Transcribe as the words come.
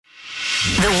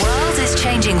The world is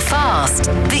changing fast,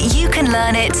 but you can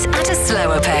learn it at a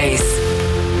slower pace.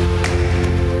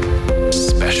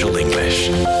 Special English.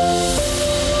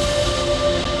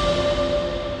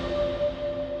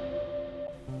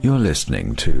 You're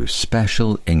listening to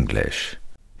Special English.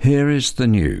 Here is the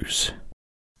news.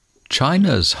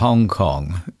 China's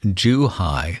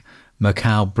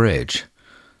HK-Zhuhai-Macao Bridge,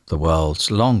 the world's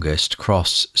longest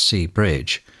cross-sea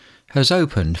bridge, has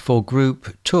opened for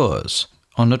group tours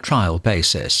on a trial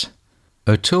basis.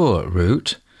 A tour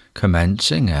route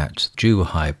commencing at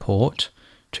Zhuhai Port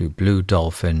to Blue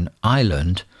Dolphin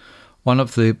Island, one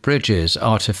of the bridge's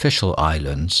artificial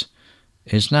islands,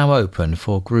 is now open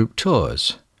for group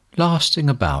tours, lasting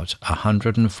about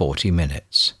 140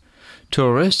 minutes.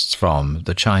 Tourists from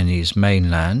the Chinese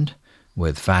mainland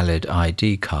with valid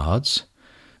ID cards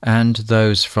and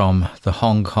those from the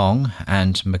Hong Kong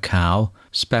and Macau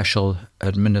special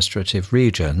administrative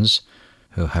regions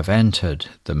who have entered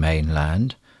the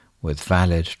mainland with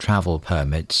valid travel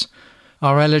permits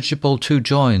are eligible to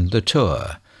join the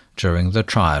tour during the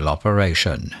trial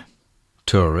operation.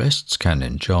 Tourists can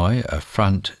enjoy a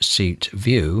front seat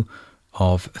view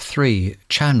of 3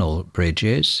 channel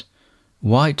bridges,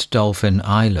 White Dolphin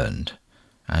Island,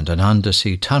 and an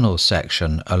undersea tunnel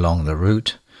section along the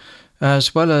route,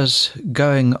 as well as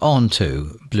going on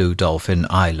to Blue Dolphin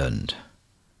Island.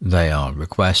 They are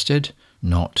requested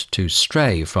not to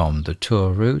stray from the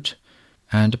tour route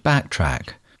and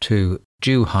backtrack to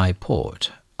Zhuhai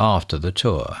Port after the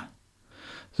tour.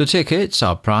 The tickets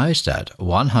are priced at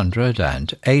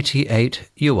 188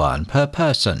 yuan per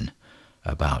person,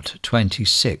 about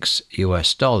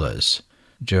 $26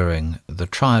 during the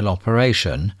trial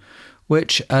operation,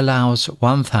 which allows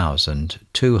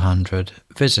 1,200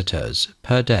 visitors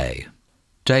per day.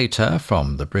 Data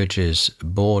from the bridge's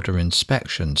border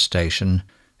inspection station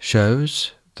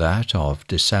shows that of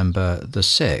December the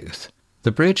 6th,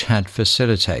 the bridge had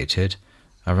facilitated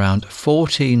around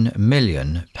 14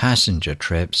 million passenger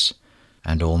trips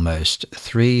and almost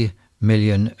 3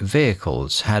 million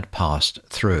vehicles had passed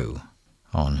through.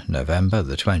 On November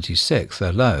the 26th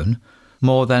alone,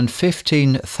 more than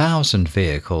 15,000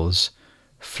 vehicles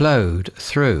flowed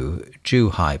through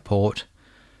Zhuhai Port,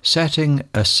 setting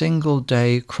a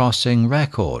single-day crossing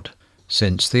record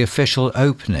since the official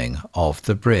opening of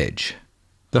the bridge.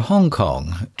 The Hong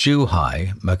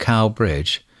Kong-Zhuhai-Macao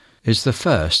Bridge is the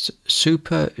first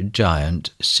super-giant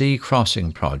sea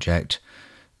crossing project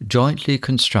jointly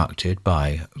constructed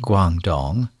by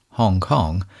Guangdong, Hong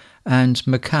Kong, and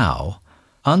Macau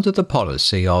under the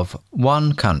policy of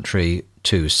one country,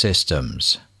 two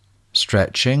systems.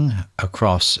 Stretching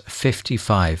across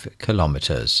 55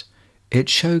 kilometers, it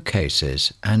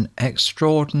showcases an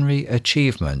extraordinary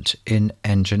achievement in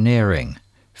engineering,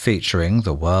 featuring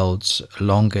the world's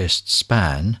longest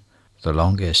span, the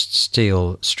longest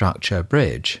steel structure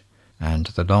bridge, and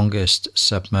the longest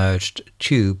submerged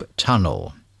tube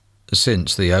tunnel.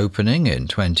 Since the opening in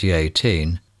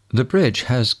 2018, the bridge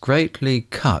has greatly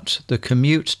cut the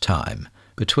commute time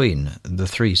between the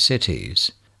 3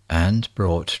 cities and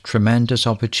brought tremendous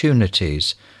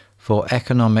opportunities for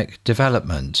economic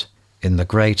development in the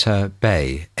Greater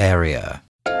Bay Area.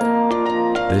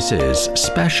 This is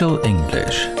Special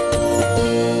English.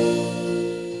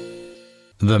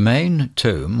 The main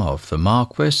tomb of the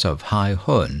Marquis of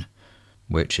Haihun,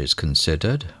 which is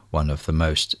considered one of the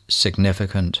most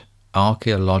significant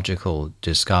archaeological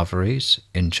discoveries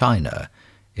in China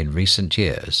in recent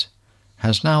years,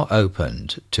 has now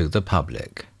opened to the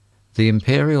public. The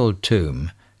imperial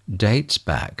tomb dates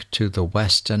back to the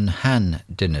Western Han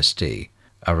Dynasty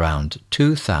around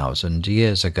 2,000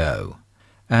 years ago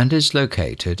and is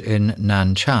located in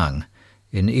Nanchang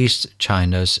in East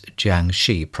China's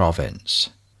Jiangxi province.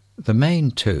 The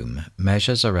main tomb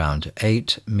measures around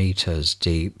 8 meters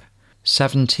deep,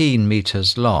 17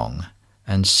 meters long,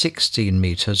 and 16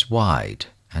 meters wide,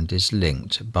 and is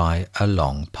linked by a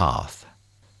long path.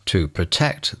 To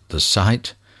protect the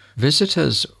site,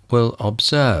 visitors will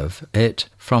observe it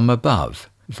from above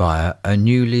via a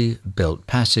newly built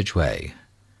passageway.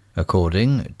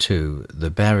 According to the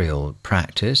burial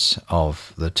practice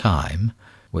of the time,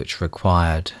 which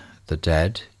required the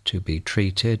dead to be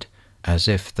treated as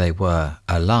if they were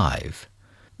alive,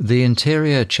 the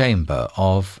interior chamber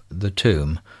of the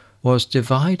tomb was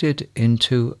divided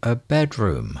into a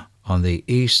bedroom on the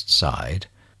east side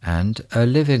and a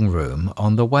living room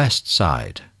on the west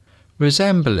side,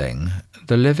 resembling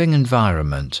the living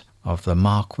environment of the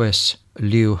Marquis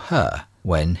Liu He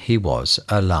when he was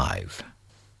alive.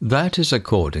 That is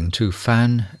according to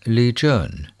Fan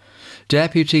Lijun,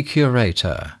 deputy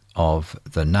curator of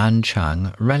the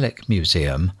Nanchang Relic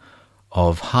Museum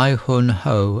of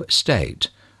Hai-Hun-Ho State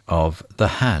of the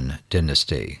Han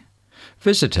Dynasty.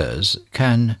 Visitors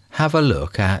can have a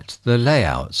look at the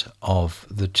layout of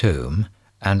the tomb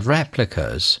and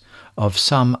replicas of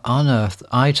some unearthed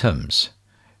items,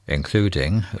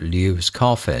 including Liu's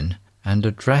coffin and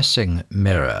a dressing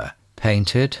mirror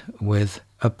painted with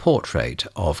a portrait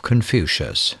of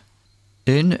Confucius.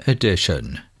 In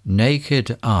addition,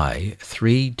 naked eye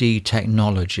 3D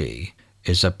technology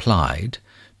is applied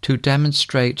to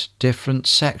demonstrate different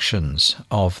sections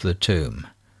of the tomb,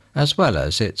 as well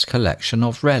as its collection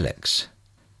of relics.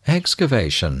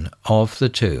 Excavation of the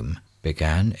tomb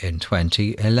began in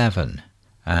 2011,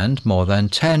 and more than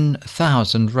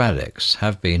 10,000 relics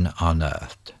have been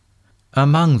unearthed.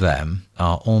 Among them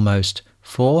are almost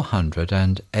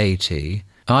 480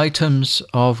 items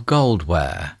of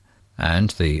goldware and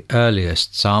the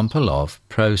earliest sample of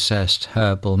processed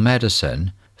herbal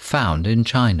medicine found in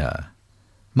China.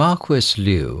 Marquis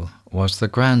Liu was the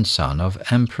grandson of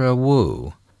Emperor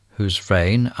Wu, whose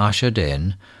reign ushered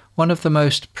in one of the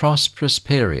most prosperous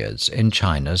periods in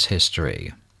China's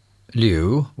history.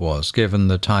 Liu was given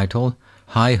the title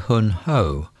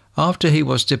Hai-Hun-Ho after he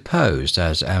was deposed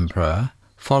as emperor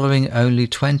following only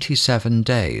 27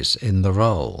 days in the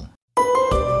role.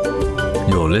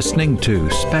 You're listening to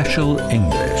Special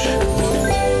English.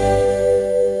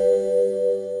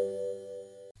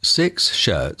 6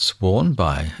 shirts worn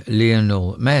by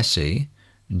Lionel Messi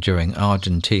during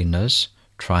Argentina's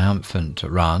triumphant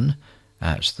run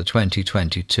at the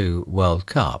 2022 World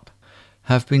Cup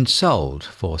have been sold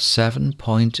for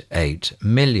 $7.8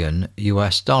 million.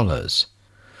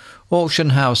 Auction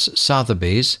house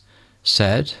Sotheby's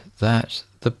said that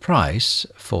the price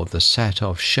for the set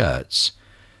of shirts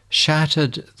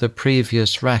shattered the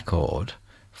previous record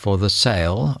for the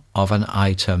sale of an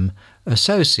item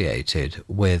associated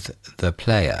with the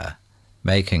player,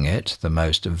 making it the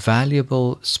most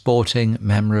valuable sporting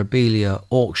memorabilia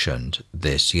auctioned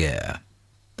this year.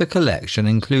 The collection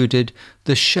included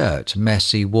the shirt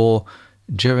Messi wore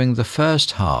during the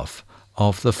first half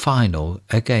of the final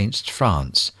against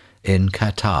France in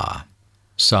Qatar.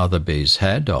 Sotheby's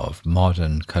head of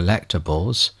modern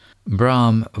collectibles,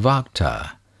 Bram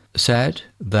Vakta, said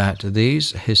that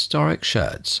these historic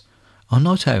shirts are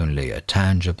not only a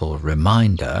tangible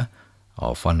reminder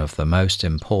of one of the most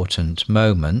important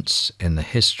moments in the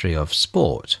history of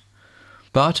sport,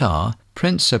 but are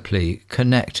principally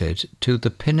connected to the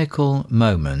pinnacle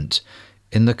moment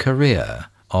in the career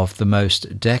of the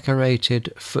most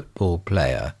decorated football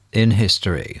player in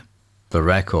history. The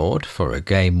record for a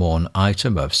game-worn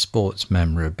item of sports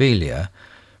memorabilia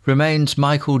remains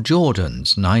Michael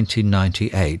Jordan's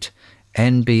 1998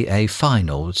 NBA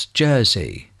Finals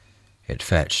jersey. It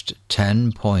fetched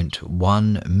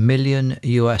 $10.1 million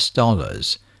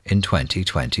in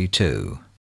 2022.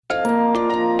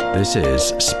 This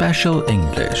is Special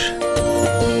English.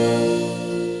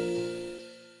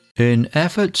 In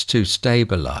efforts to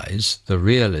stabilize the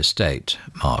real estate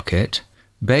market,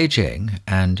 Beijing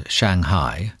and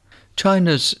Shanghai,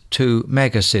 China's 2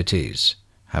 megacities,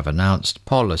 have announced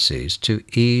policies to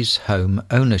ease home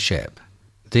ownership.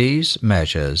 These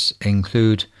measures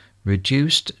include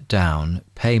reduced down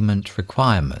payment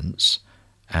requirements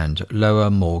and lower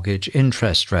mortgage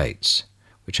interest rates,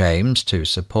 which aims to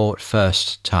support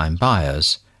first-time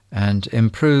buyers and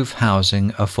improve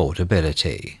housing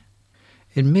affordability.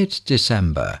 In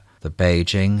mid-December, the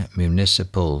Beijing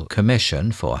Municipal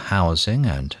Commission for Housing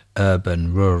and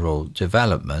Urban-Rural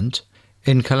Development,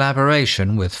 in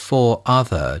collaboration with 4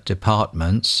 other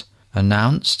departments,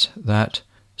 announced that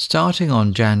starting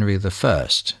on January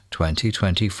 1st,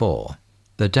 2024,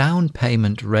 the down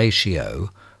payment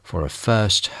ratio for a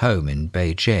first home in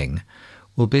Beijing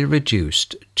will be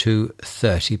reduced to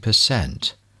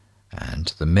 30%,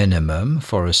 and the minimum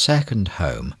for a second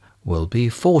home will be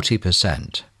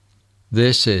 40%.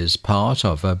 This is part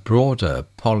of a broader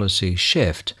policy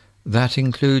shift that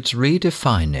includes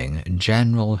redefining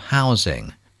general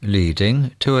housing,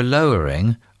 leading to a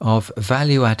lowering of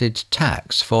value-added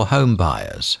tax for home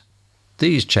buyers.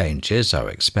 These changes are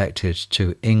expected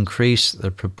to increase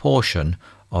the proportion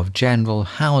of general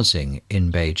housing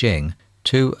in Beijing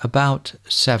to about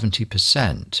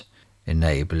 70%,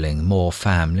 enabling more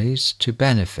families to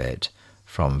benefit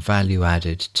from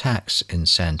value-added tax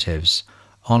incentives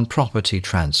on property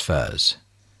transfers.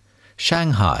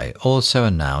 Shanghai also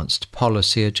announced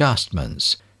policy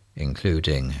adjustments,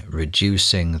 including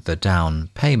reducing the down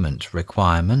payment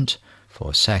requirement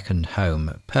for second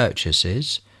home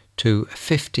purchases to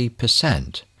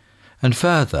 50% and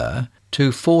further to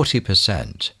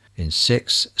 40% in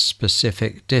 6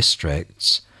 specific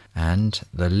districts and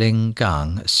the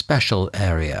Lingang Special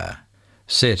Area.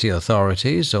 City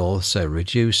authorities also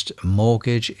reduced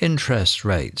mortgage interest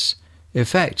rates,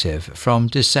 effective from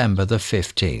December the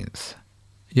 15th.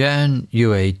 Yan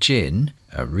Yuejin,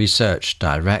 a research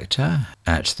director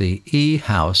at the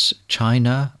E-House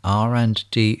China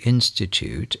R&D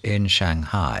Institute in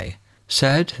Shanghai,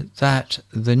 said that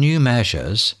the new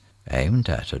measures, aimed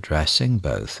at addressing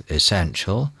both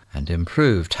essential and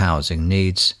improved housing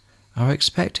needs, are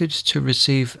expected to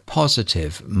receive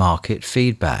positive market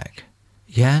feedback.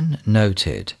 Yan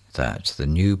noted that the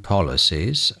new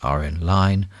policies are in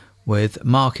line with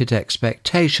market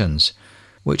expectations,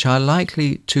 which are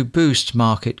likely to boost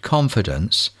market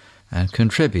confidence and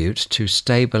contribute to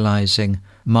stabilizing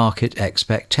market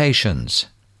expectations.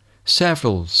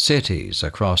 Several cities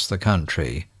across the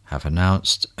country have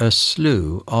announced a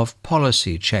slew of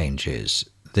policy changes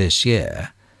this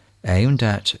year aimed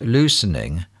at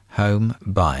loosening home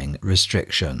buying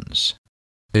restrictions.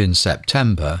 In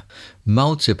September,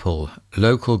 multiple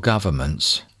local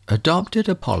governments adopted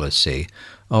a policy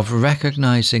of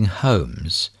recognizing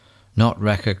homes, not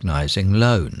recognizing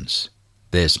loans.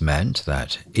 This meant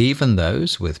that even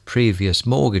those with previous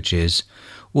mortgages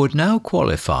would now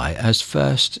qualify as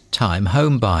first-time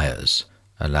home buyers,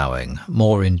 allowing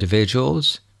more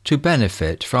individuals to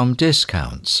benefit from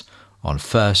discounts on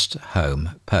first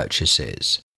home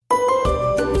purchases.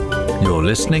 You're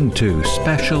listening to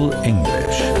Special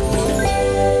English.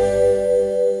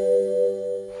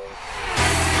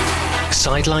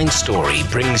 Sideline Story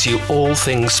brings you all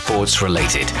things sports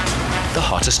related. The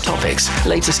hottest topics,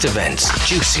 latest events,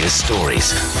 juiciest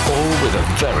stories, all with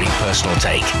a very personal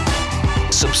take.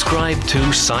 Subscribe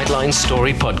to Sideline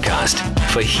Story Podcast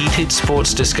for heated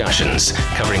sports discussions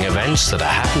covering events that are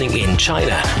happening in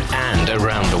China and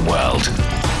around the world.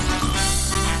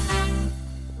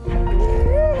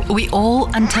 We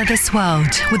all enter this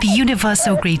world with the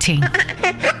universal greeting.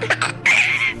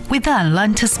 We then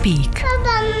learn to speak.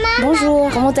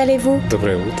 Bonjour, comment allez-vous?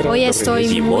 Hoy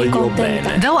estoy muy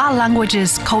contenta. Though our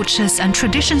languages, cultures, and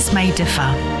traditions may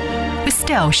differ, we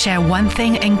still share one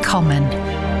thing in common.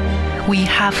 We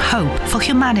have hope for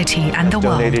humanity and the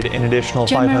world. Donated an additional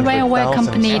German railway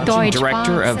company Deutsche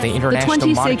Director of the Bahn, International the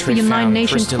 26th Monetary United Fund,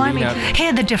 Nations Kristalina. Climate.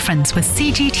 Hear the difference with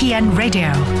CGTN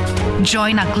Radio.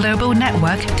 Join our global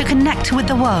network to connect with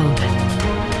the world.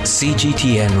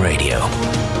 CGTN Radio.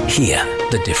 Hear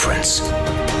the difference.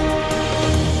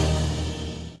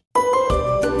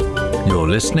 You're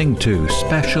listening to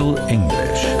Special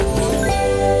English.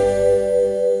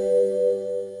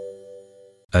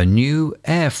 A new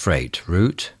air freight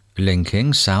route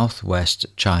linking southwest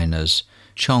China's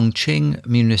Chongqing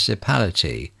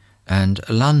municipality and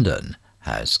London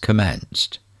has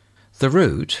commenced. The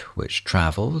route, which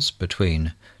travels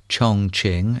between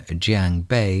Chongqing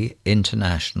Jiangbei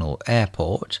International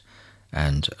Airport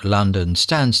and London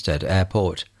Stansted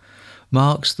Airport,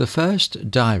 marks the first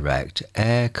direct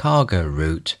air cargo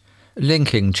route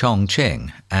linking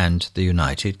Chongqing and the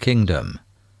United Kingdom.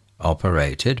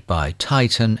 Operated by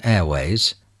Titan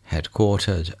Airways,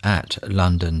 headquartered at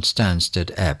London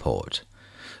Stansted Airport.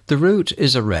 The route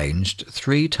is arranged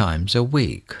 3 times a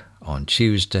week, on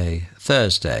Tuesday,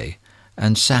 Thursday,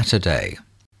 and Saturday.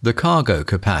 The cargo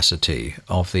capacity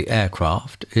of the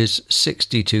aircraft is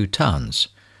 62 tons,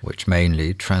 which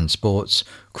mainly transports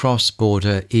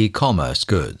cross-border e-commerce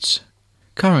goods.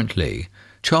 Currently,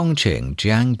 Chongqing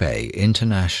Jiangbei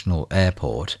International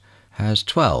Airport has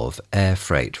 12 air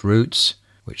freight routes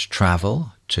which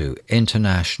travel to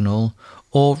international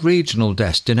or regional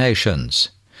destinations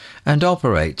and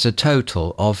operates a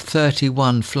total of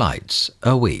 31 flights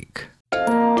a week.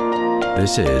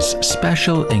 This is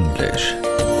Special English.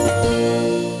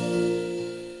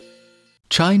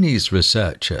 Chinese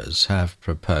researchers have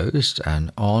proposed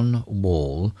an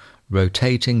on-wall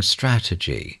rotating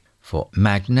strategy for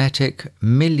magnetic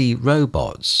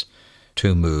milli-robots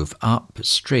to move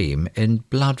upstream in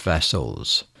blood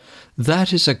vessels.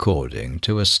 That is according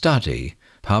to a study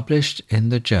published in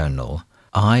the journal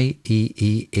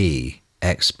IEEE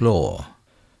Explore.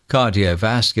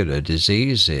 Cardiovascular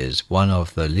disease is one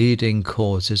of the leading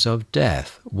causes of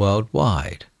death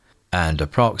worldwide, and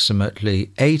approximately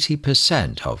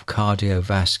 80% of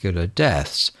cardiovascular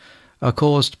deaths are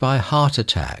caused by heart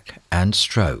attack and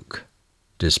stroke.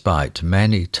 Despite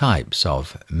many types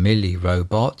of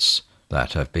milli-robots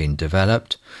that have been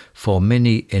developed for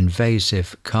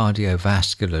mini-invasive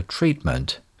cardiovascular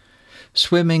treatment,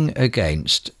 swimming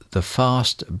against the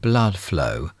fast blood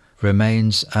flow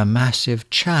remains a massive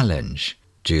challenge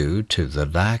due to the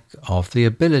lack of the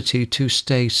ability to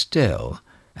stay still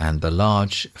and the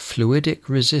large fluidic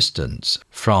resistance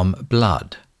from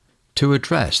blood. To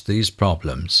address these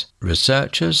problems,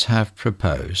 researchers have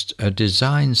proposed a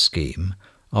design scheme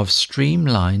of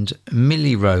streamlined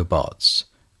milli-robots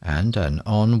and an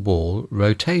on-wall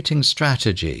rotating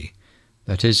strategy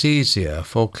that is easier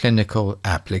for clinical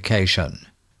application.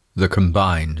 The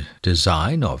combined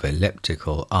design of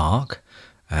elliptical arc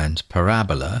and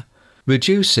parabola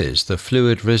reduces the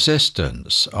fluid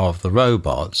resistance of the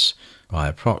robots by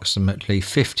approximately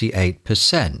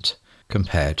 58%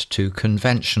 compared to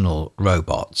conventional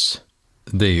robots.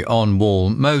 The on-wall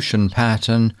motion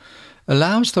pattern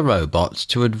allows the robots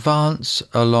to advance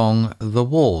along the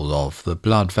wall of the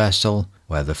blood vessel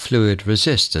where the fluid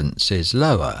resistance is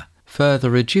lower, further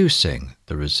reducing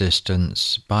the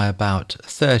resistance by about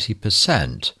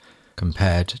 30%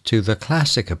 compared to the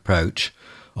classic approach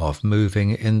of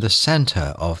moving in the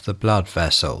center of the blood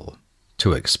vessel.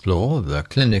 To explore the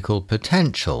clinical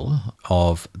potential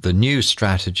of the new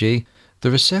strategy,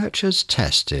 the researchers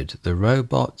tested the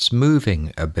robot's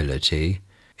moving ability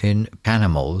in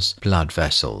animals' blood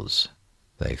vessels.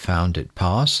 They found it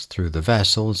passed through the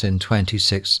vessels in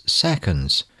 26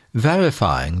 seconds,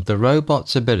 verifying the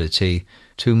robot's ability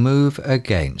to move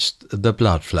against the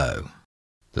blood flow.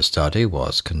 The study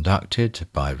was conducted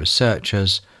by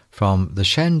researchers from the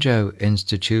Shenzhou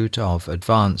Institute of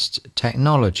Advanced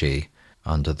Technology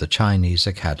under the Chinese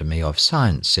Academy of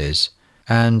Sciences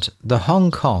and the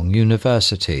Hong Kong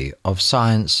University of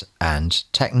Science and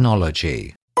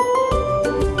Technology.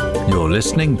 You're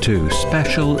listening to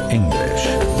Special English.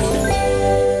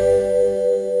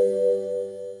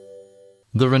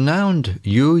 The renowned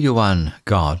Yuan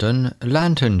Garden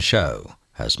Lantern Show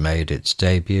has made its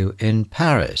debut in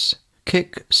Paris,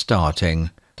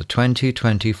 kick-starting the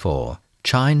 2024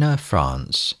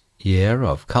 China-France Year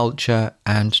of Culture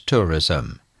and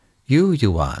Tourism.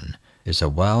 Yuan is a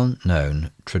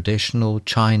well-known traditional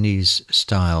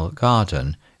Chinese-style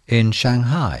garden in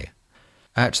Shanghai.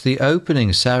 At the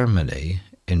opening ceremony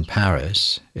in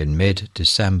Paris in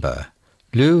mid-December,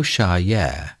 Liu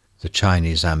Xiaoye, the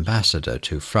Chinese ambassador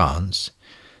to France,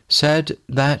 said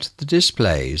that the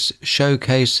displays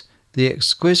showcase the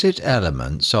exquisite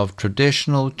elements of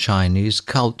traditional Chinese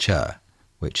culture,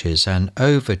 which is an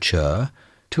overture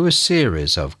to a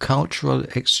series of cultural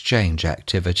exchange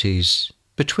activities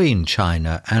between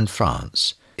China and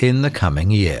France in the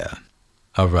coming year.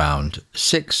 Around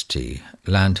 60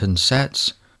 lantern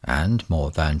sets and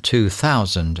more than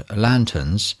 2,000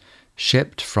 lanterns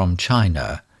shipped from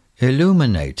China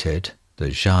illuminated the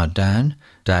Jardin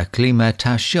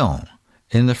d'Acclimatation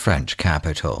in the French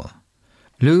capital.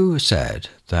 Liu said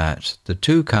that the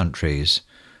two countries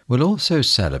will also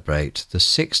celebrate the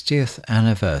 60th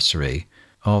anniversary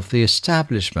of the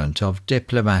establishment of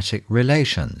diplomatic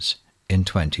relations in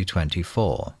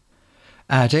 2024,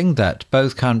 adding that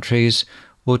both countries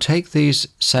will take these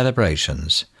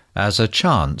celebrations as a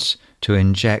chance to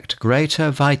inject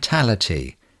greater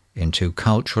vitality into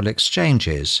cultural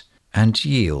exchanges and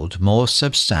yield more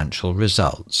substantial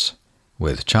results.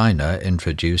 With China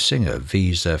introducing a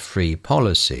visa-free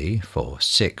policy for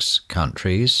 6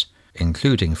 countries,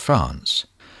 including France,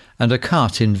 and a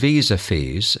cut in visa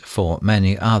fees for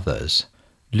many others,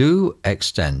 Liu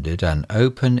extended an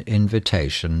open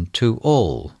invitation to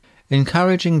all,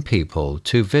 encouraging people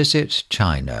to visit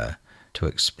China to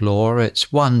explore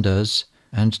its wonders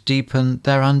and deepen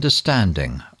their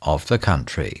understanding of the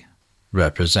country.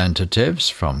 Representatives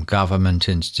from government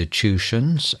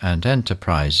institutions and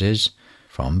enterprises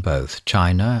from both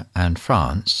China and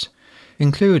France,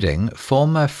 including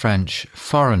former French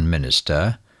Foreign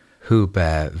Minister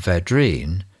Hubert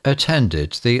Védrine,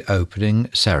 attended the opening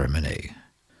ceremony.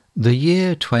 The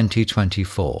year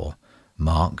 2024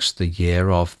 marks the year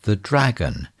of the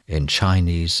dragon in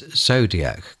Chinese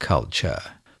zodiac culture,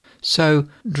 so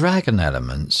dragon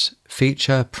elements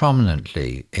feature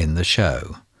prominently in the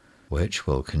show, which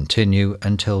will continue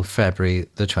until February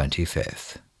the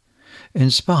 25th.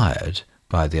 Inspired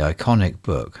by the iconic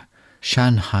book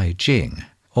Shanghai,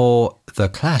 or the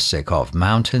classic of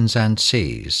mountains and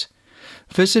seas,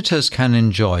 visitors can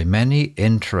enjoy many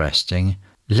interesting,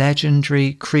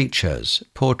 legendary creatures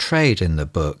portrayed in the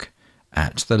book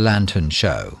at the Lantern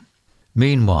Show.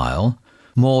 Meanwhile,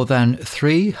 more than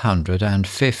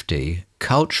 350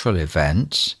 cultural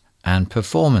events and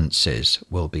performances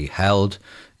will be held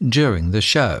during the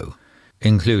show,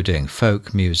 including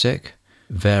folk music,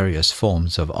 various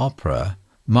forms of opera,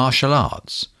 martial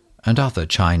arts, and other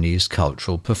Chinese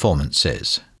cultural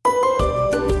performances.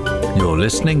 You're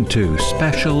listening to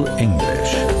Special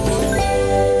English.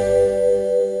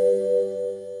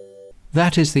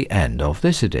 That is the end of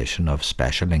this edition of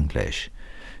Special English.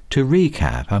 To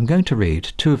recap, I'm going to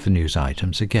read two of the news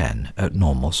items again at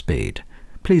normal speed.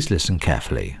 Please listen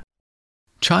carefully.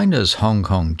 China's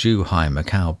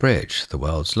HK-Zhuhai-Macao Bridge, the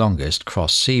world's longest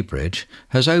cross-sea bridge,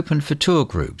 has opened for tour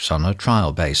groups on a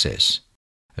trial basis.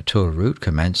 A tour route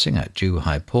commencing at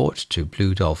Zhuhai Port to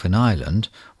Blue Dolphin Island,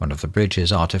 one of the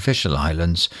bridge's artificial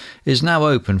islands, is now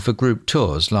open for group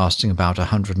tours lasting about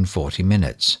 140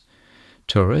 minutes.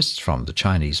 Tourists from the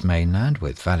Chinese mainland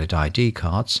with valid ID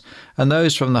cards and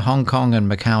those from the Hong Kong and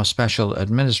Macau special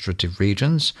administrative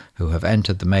regions who have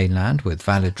entered the mainland with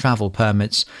valid travel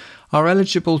permits are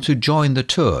eligible to join the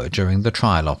tour during the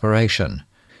trial operation.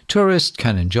 Tourists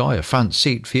can enjoy a front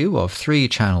seat view of 3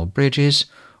 channel bridges,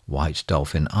 White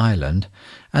Dolphin Island,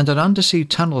 and an undersea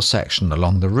tunnel section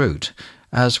along the route,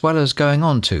 as well as going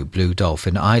on to Blue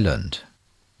Dolphin Island.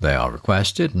 They are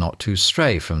requested not to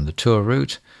stray from the tour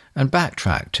route and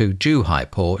backtrack to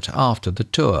Zhuhai Port after the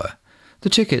tour. The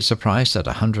tickets are priced at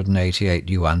 188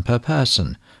 yuan per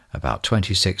person, about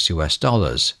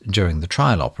 $26 during the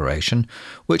trial operation,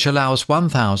 which allows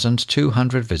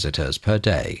 1,200 visitors per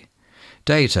day.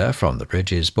 Data from the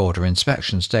bridge's border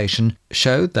inspection station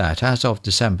showed that as of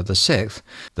December the 6th,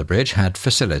 the bridge had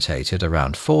facilitated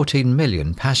around 14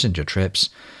 million passenger trips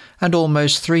and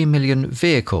almost 3 million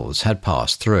vehicles had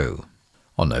passed through.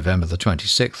 On November the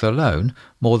 26th alone,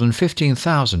 more than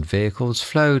 15,000 vehicles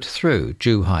flowed through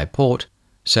Zhuhai Port,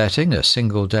 setting a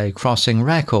single-day crossing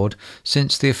record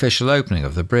since the official opening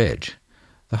of the bridge.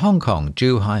 The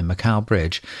HK-Zhuhai-Macao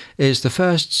Bridge is the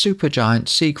first supergiant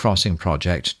sea crossing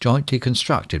project jointly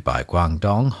constructed by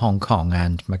Guangdong, Hong Kong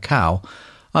and Macau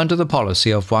under the policy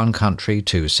of one country,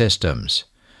 two systems.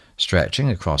 Stretching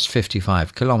across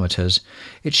 55 kilometres,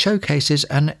 it showcases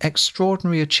an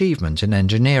extraordinary achievement in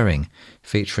engineering,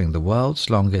 featuring the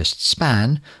world's longest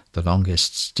span, the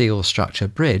longest steel structure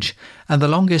bridge, and the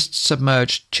longest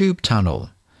submerged tube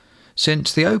tunnel.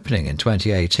 Since the opening in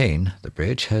 2018, the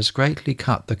bridge has greatly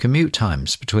cut the commute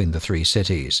times between the 3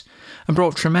 cities and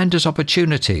brought tremendous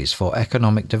opportunities for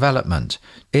economic development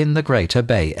in the Greater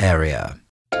Bay Area.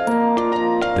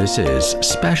 This is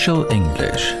Special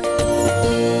English.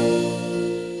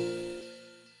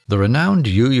 The renowned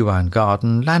Yuyuan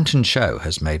Garden Lantern Show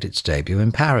has made its debut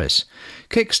in Paris,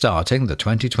 kick-starting the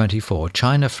 2024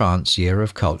 China-France Year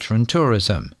of Culture and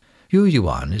Tourism.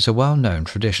 Yuyuan is a well-known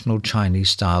traditional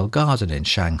Chinese-style garden in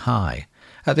Shanghai.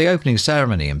 At the opening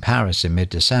ceremony in Paris in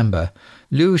mid-December,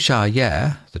 Liu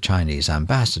Xiaoye, the Chinese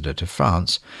ambassador to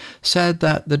France, said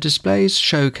that the displays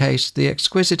showcased the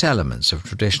exquisite elements of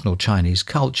traditional Chinese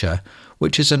culture,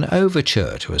 which is an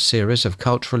overture to a series of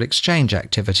cultural exchange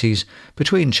activities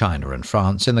between China and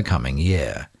France in the coming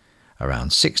year.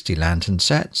 Around 60 lantern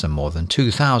sets and more than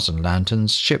 2,000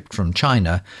 lanterns shipped from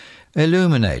China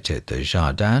illuminated the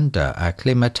Jardin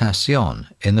d'Acclimatation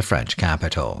in the French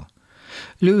capital.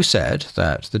 Liu said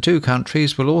that the two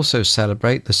countries will also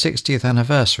celebrate the 60th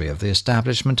anniversary of the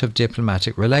establishment of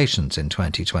diplomatic relations in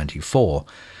 2024,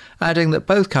 adding that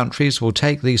both countries will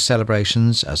take these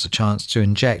celebrations as a chance to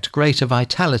inject greater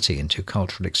vitality into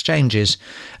cultural exchanges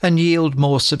and yield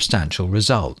more substantial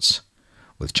results.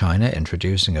 With China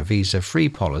introducing a visa-free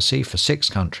policy for 6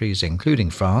 countries,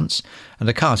 including France, and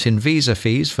a cut in visa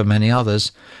fees for many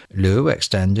others, Liu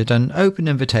extended an open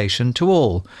invitation to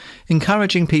all,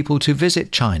 encouraging people to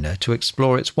visit China to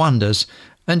explore its wonders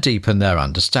and deepen their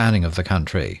understanding of the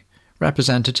country.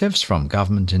 Representatives from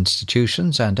government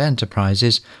institutions and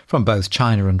enterprises from both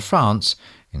China and France,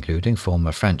 including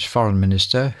former French Foreign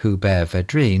Minister Hubert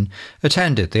Védrine,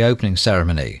 attended the opening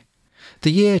ceremony.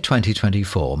 The year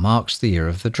 2024 marks the year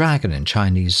of the dragon in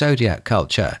Chinese zodiac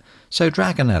culture, so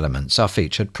dragon elements are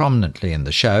featured prominently in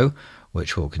the show,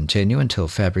 which will continue until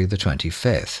February the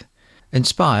 25th.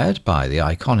 Inspired by the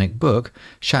iconic book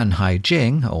Shanghai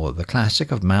Jing, or the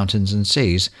classic of mountains and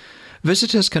seas,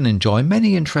 visitors can enjoy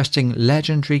many interesting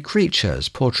legendary creatures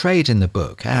portrayed in the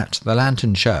book at the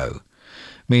Lantern Show.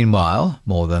 Meanwhile,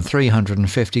 more than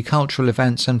 350 cultural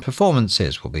events and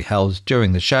performances will be held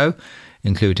during the show,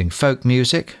 including folk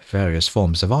music, various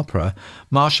forms of opera,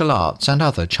 martial arts and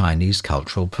other Chinese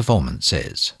cultural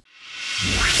performances.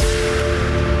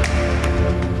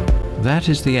 That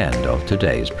is the end of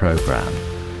today's program.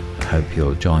 I hope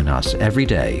you'll join us every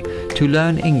day to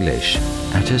learn English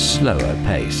at a slower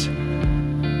pace.